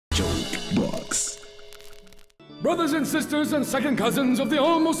Jokebox. Brothers and sisters and second cousins of the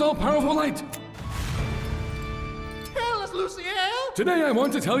almost all-powerful light. Tell us, LUCIEL! Today I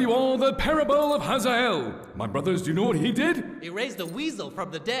want to tell you all the parable of Hazael. My brothers, do you know what he did? He raised a weasel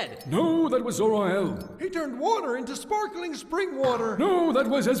from the dead. No, that was Zoroael. He turned water into sparkling spring water. No, that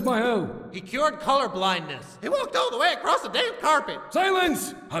was Ismael. He cured color blindness. He walked all the way across the damn carpet.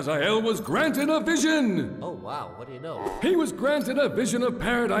 Silence! Hazael was granted a vision. Oh, wow, what do you know? He was granted a vision of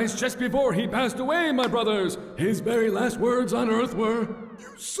paradise just before he passed away, my brothers. His very last words on earth were,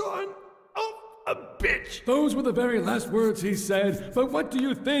 "You son of a bitch!" Those were the very last words he said, but what do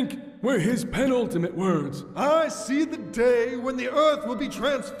you think were his penultimate words? "I see the day when the earth will be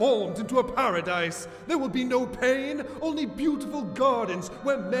transformed into a paradise. There will be no pain, only beautiful gardens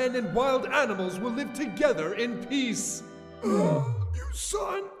where men and wild animals will live together in peace." You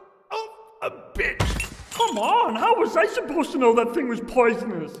son of a bitch! Come on, how was I supposed to know that thing was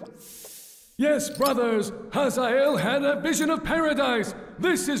poisonous? Yes, brothers, Hazael had a vision of paradise.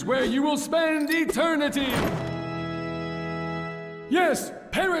 This is where you will spend eternity. Yes,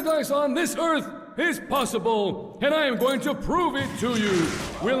 paradise on this earth is possible, and I am going to prove it to you.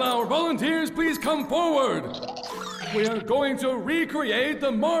 Will our volunteers please come forward? We are going to recreate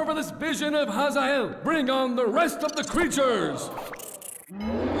the marvelous vision of Hazael. Bring on the rest of the creatures.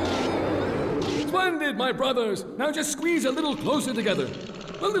 Splendid, my brothers. Now just squeeze a little closer together.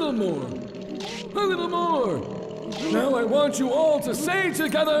 A little more. A little more. Now I want you all to say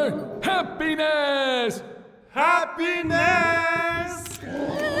together, happiness! Happiness!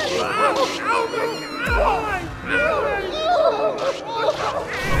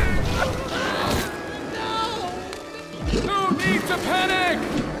 No need to panic!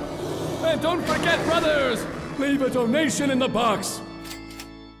 And don't forget, brothers, leave a donation in the box.